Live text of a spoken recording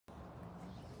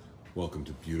Welcome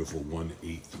to beautiful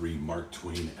 183 Mark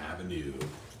Twain Avenue.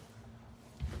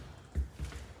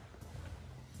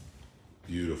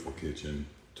 Beautiful kitchen,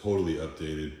 totally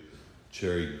updated,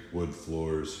 cherry wood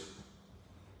floors,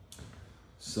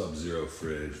 Sub-Zero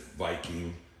fridge,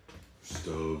 Viking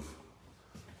stove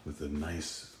with a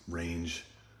nice range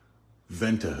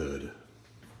vent-a-hood.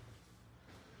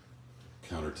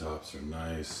 Countertops are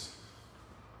nice,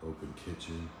 open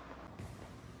kitchen.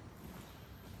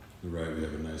 To the right, we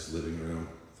have a nice living room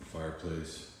with a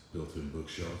fireplace, built-in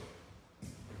bookshelf.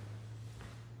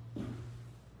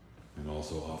 And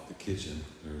also off the kitchen,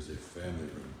 there is a family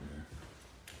room here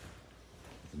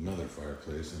with another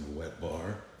fireplace and a wet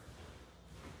bar.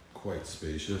 Quite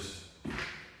spacious,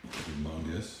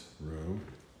 humongous room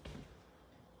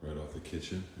right off the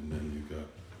kitchen. And then you've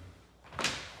got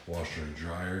washer and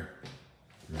dryer,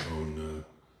 your own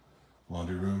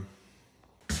laundry room.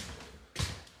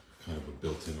 Kind of a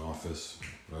built-in office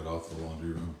right off the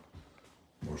laundry room.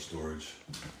 More storage.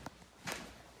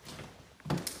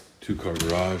 Two-car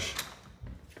garage.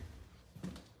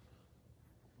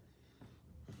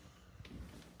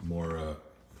 More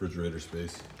refrigerator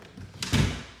space.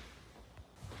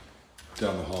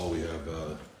 Down the hall we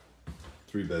have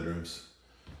 3 bedrooms.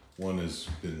 One has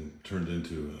been turned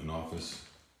into an office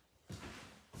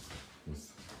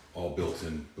with all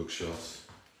built-in bookshelves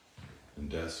and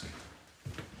desk.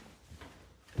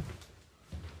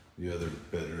 The other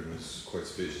bedroom is quite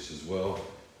spacious as well.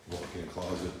 Walk-in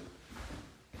closet.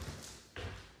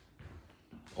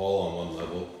 All on one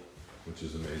level, which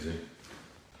is amazing.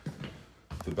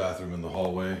 The bathroom in the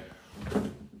hallway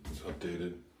is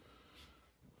updated.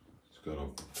 It's got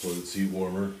a toilet seat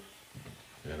warmer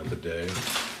and a bidet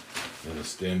and a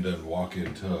stand-up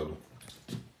walk-in tub.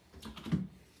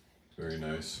 Very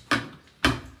nice.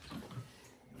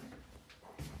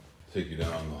 Take you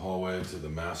down the hallway to the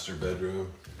master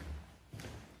bedroom.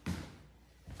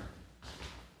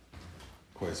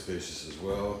 Quite spacious as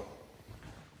well.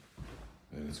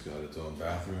 And it's got its own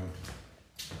bathroom.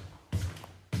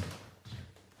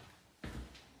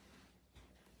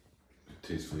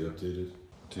 Tastefully updated.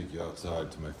 Take you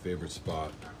outside to my favorite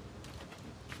spot.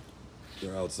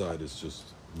 Their outside is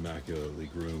just immaculately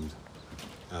groomed.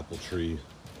 Apple tree,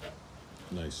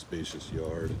 nice spacious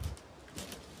yard,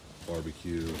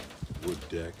 barbecue, wood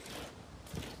deck.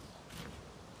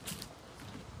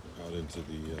 Out into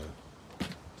the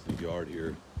yard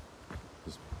here.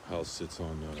 This house sits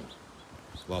on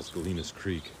Las Colinas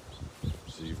Creek,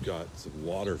 so you've got some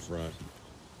waterfront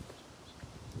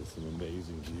with some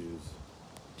amazing views.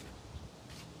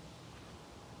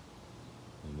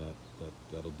 And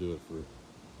that'll do it for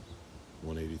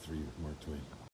 183 Mark Twain.